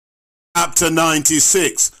up to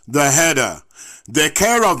 96, the header. The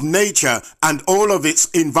care of nature and all of its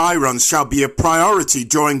environs shall be a priority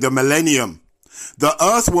during the millennium. The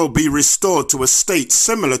earth will be restored to a state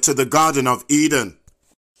similar to the Garden of Eden.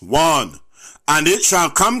 1. And it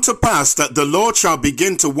shall come to pass that the Lord shall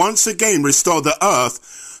begin to once again restore the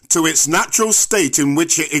earth to its natural state in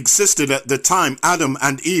which it existed at the time Adam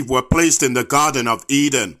and Eve were placed in the Garden of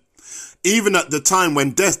Eden, even at the time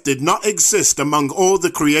when death did not exist among all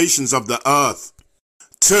the creations of the earth.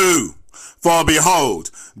 2. For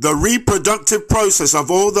behold, the reproductive process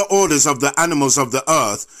of all the orders of the animals of the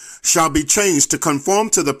earth shall be changed to conform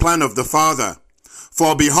to the plan of the Father.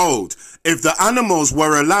 For behold, if the animals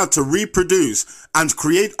were allowed to reproduce and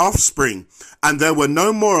create offspring, and there were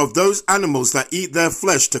no more of those animals that eat their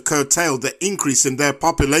flesh to curtail the increase in their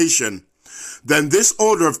population, then this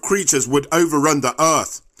order of creatures would overrun the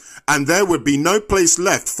earth, and there would be no place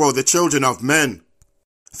left for the children of men.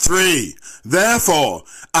 3. Therefore,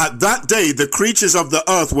 at that day the creatures of the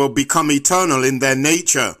earth will become eternal in their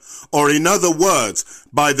nature, or in other words,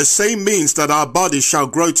 by the same means that our bodies shall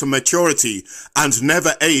grow to maturity and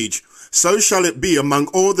never age, so shall it be among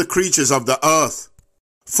all the creatures of the earth.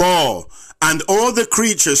 4. And all the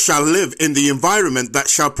creatures shall live in the environment that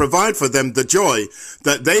shall provide for them the joy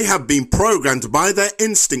that they have been programmed by their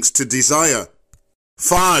instincts to desire.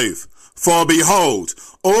 5. For behold,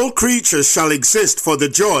 all creatures shall exist for the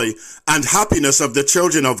joy and happiness of the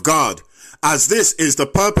children of God, as this is the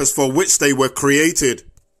purpose for which they were created.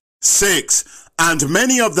 6. And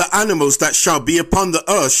many of the animals that shall be upon the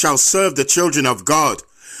earth shall serve the children of God,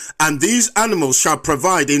 and these animals shall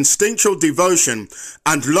provide instinctual devotion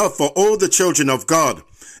and love for all the children of God,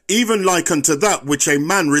 even like unto that which a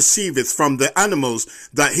man receiveth from the animals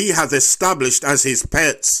that he hath established as his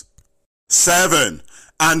pets. 7.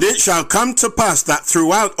 And it shall come to pass that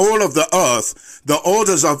throughout all of the earth, the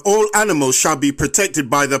orders of all animals shall be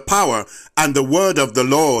protected by the power and the word of the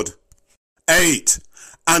Lord. 8.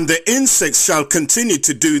 And the insects shall continue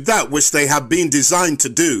to do that which they have been designed to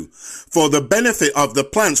do, for the benefit of the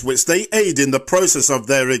plants which they aid in the process of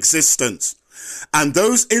their existence. And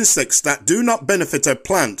those insects that do not benefit a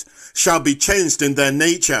plant shall be changed in their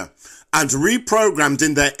nature, and reprogrammed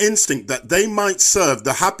in their instinct that they might serve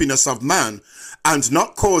the happiness of man, and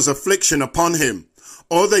not cause affliction upon him,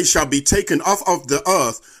 or they shall be taken off of the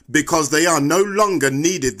earth, because they are no longer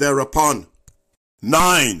needed thereupon.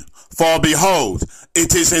 9. For behold,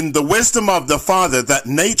 it is in the wisdom of the Father that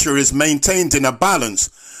nature is maintained in a balance,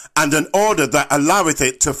 and an order that alloweth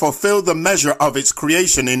it to fulfill the measure of its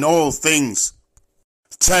creation in all things.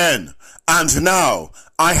 10. And now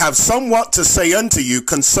I have somewhat to say unto you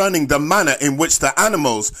concerning the manner in which the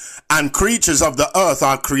animals and creatures of the earth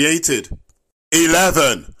are created.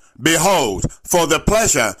 11. Behold, for the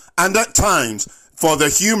pleasure, and at times for the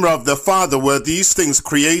humor of the Father were these things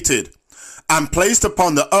created, and placed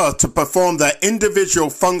upon the earth to perform their individual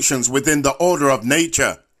functions within the order of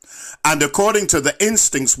nature, and according to the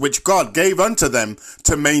instincts which God gave unto them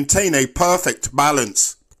to maintain a perfect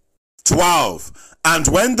balance. 12. And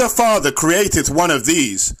when the Father createth one of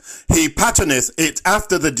these, he patterneth it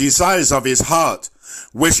after the desires of his heart,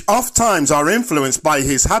 which oft times are influenced by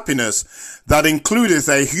his happiness, that includeth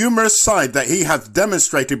a humorous side that he hath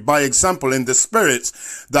demonstrated by example in the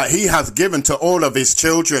spirits that he hath given to all of his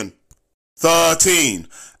children. 13.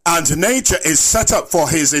 And nature is set up for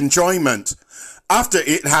his enjoyment, after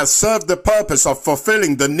it has served the purpose of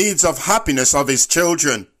fulfilling the needs of happiness of his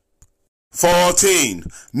children. 14.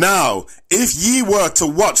 Now, if ye were to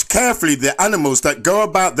watch carefully the animals that go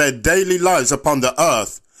about their daily lives upon the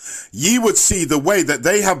earth, ye would see the way that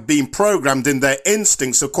they have been programmed in their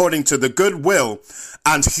instincts according to the good will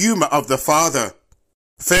and humor of the Father.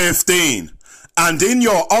 15. And in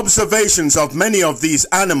your observations of many of these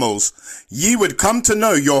animals, ye would come to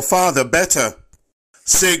know your Father better.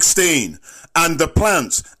 16. And the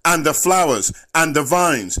plants, and the flowers, and the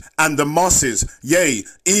vines, and the mosses, yea,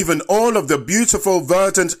 even all of the beautiful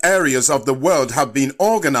verdant areas of the world have been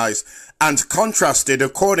organized and contrasted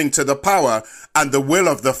according to the power and the will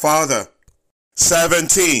of the Father.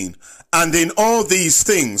 17. And in all these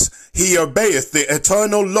things he obeyeth the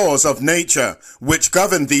eternal laws of nature, which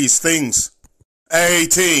govern these things.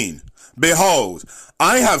 18. Behold,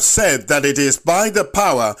 I have said that it is by the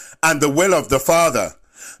power and the will of the Father,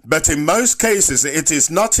 but in most cases it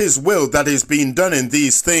is not his will that is being done in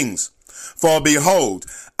these things. For behold,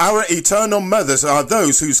 our eternal mothers are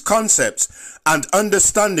those whose concepts and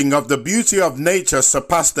understanding of the beauty of nature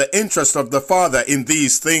surpass the interest of the Father in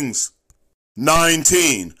these things.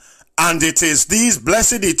 19. And it is these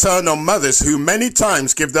blessed eternal mothers who many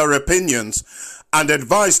times give their opinions and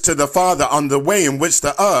advised to the Father on the way in which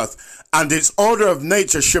the earth and its order of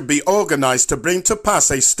nature should be organized to bring to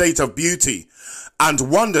pass a state of beauty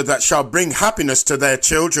and wonder that shall bring happiness to their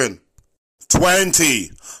children.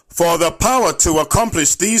 20. For the power to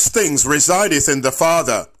accomplish these things resideth in the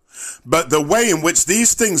Father, but the way in which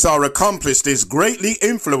these things are accomplished is greatly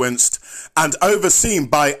influenced and overseen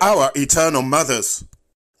by our eternal mothers.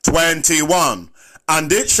 21.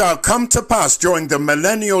 And it shall come to pass during the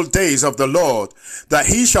millennial days of the Lord, that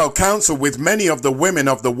he shall counsel with many of the women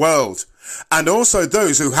of the world, and also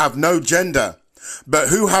those who have no gender, but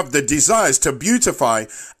who have the desires to beautify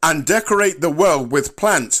and decorate the world with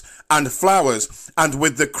plants and flowers, and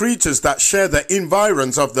with the creatures that share the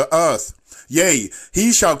environs of the earth. Yea,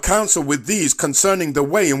 he shall counsel with these concerning the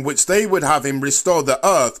way in which they would have him restore the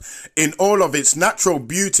earth in all of its natural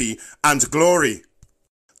beauty and glory.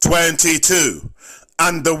 22.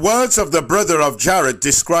 And the words of the brother of Jared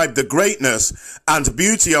describe the greatness and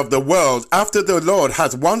beauty of the world after the Lord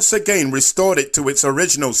hath once again restored it to its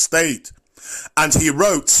original state. And he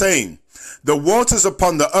wrote, saying, The waters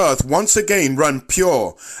upon the earth once again run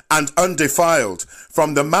pure and undefiled,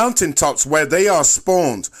 from the mountain tops where they are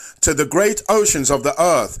spawned, to the great oceans of the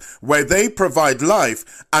earth, where they provide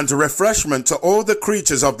life and refreshment to all the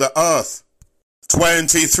creatures of the earth.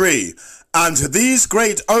 23. And these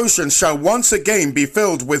great oceans shall once again be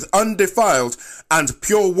filled with undefiled and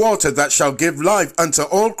pure water that shall give life unto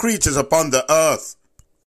all creatures upon the earth.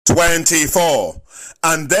 24.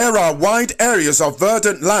 And there are wide areas of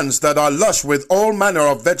verdant lands that are lush with all manner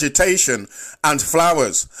of vegetation and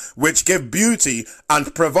flowers, which give beauty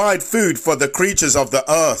and provide food for the creatures of the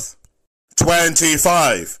earth.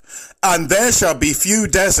 25. And there shall be few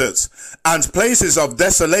deserts and places of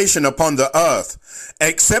desolation upon the earth,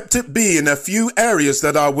 except it be in a few areas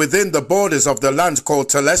that are within the borders of the land called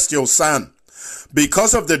Celestial Sun,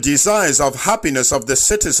 because of the desires of happiness of the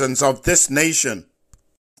citizens of this nation.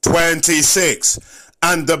 26.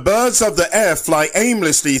 And the birds of the air fly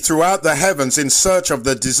aimlessly throughout the heavens in search of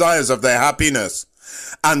the desires of their happiness.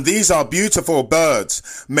 And these are beautiful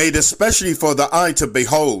birds, made especially for the eye to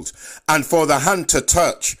behold, and for the hand to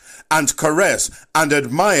touch, and caress, and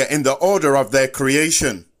admire in the order of their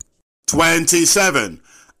creation. 27.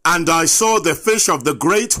 And I saw the fish of the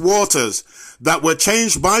great waters, that were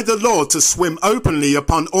changed by the Lord to swim openly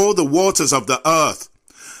upon all the waters of the earth.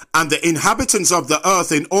 And the inhabitants of the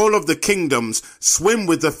earth in all of the kingdoms swim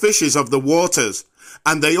with the fishes of the waters.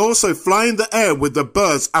 And they also fly in the air with the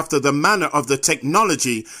birds after the manner of the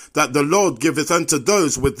technology that the Lord giveth unto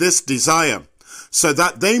those with this desire, so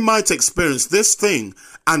that they might experience this thing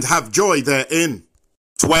and have joy therein.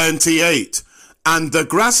 28. And the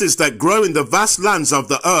grasses that grow in the vast lands of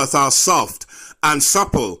the earth are soft and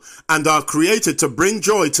supple, and are created to bring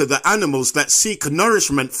joy to the animals that seek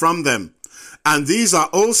nourishment from them. And these are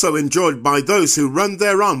also enjoyed by those who run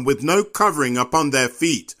thereon with no covering upon their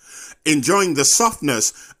feet, enjoying the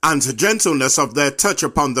softness and gentleness of their touch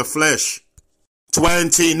upon the flesh.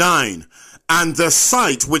 29. And the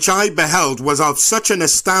sight which I beheld was of such an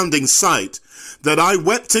astounding sight, that I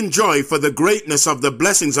wept in joy for the greatness of the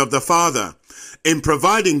blessings of the Father, in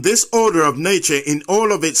providing this order of nature in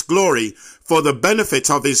all of its glory for the benefit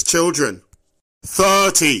of his children.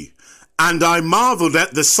 30. And I marveled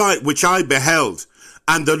at the sight which I beheld,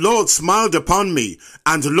 and the Lord smiled upon me,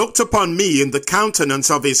 and looked upon me in the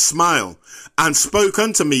countenance of his smile, and spoke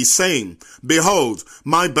unto me, saying, Behold,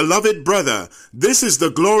 my beloved brother, this is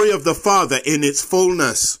the glory of the Father in its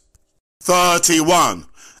fullness. 31.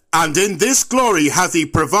 And in this glory hath he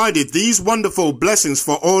provided these wonderful blessings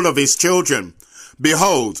for all of his children.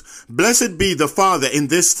 Behold, blessed be the Father in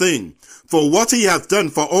this thing, for what he hath done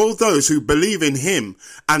for all those who believe in him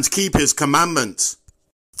and keep his commandments.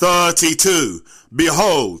 32.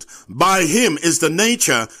 Behold, by him is the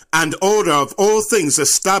nature and order of all things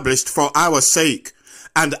established for our sake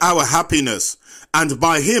and our happiness, and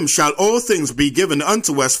by him shall all things be given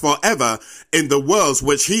unto us forever in the worlds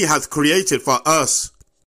which he hath created for us.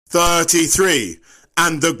 33.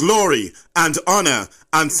 And the glory and honor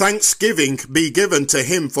and thanksgiving be given to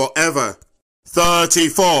him forever.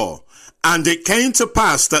 34. And it came to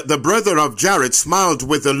pass that the brother of Jared smiled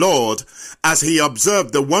with the Lord, as he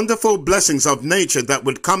observed the wonderful blessings of nature that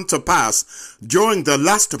would come to pass during the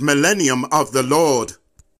last millennium of the Lord.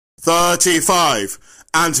 35.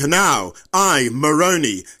 And now I,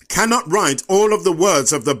 Moroni, cannot write all of the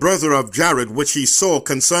words of the brother of Jared which he saw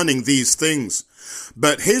concerning these things.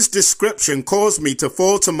 But his description caused me to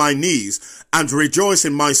fall to my knees and rejoice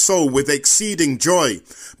in my soul with exceeding joy,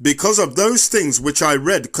 because of those things which I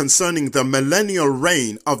read concerning the millennial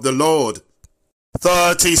reign of the Lord.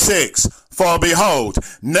 36. For behold,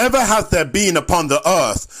 never hath there been upon the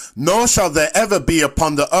earth, nor shall there ever be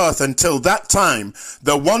upon the earth until that time,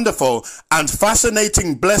 the wonderful and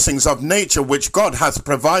fascinating blessings of nature which God hath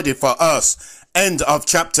provided for us. End of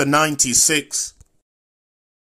chapter 96.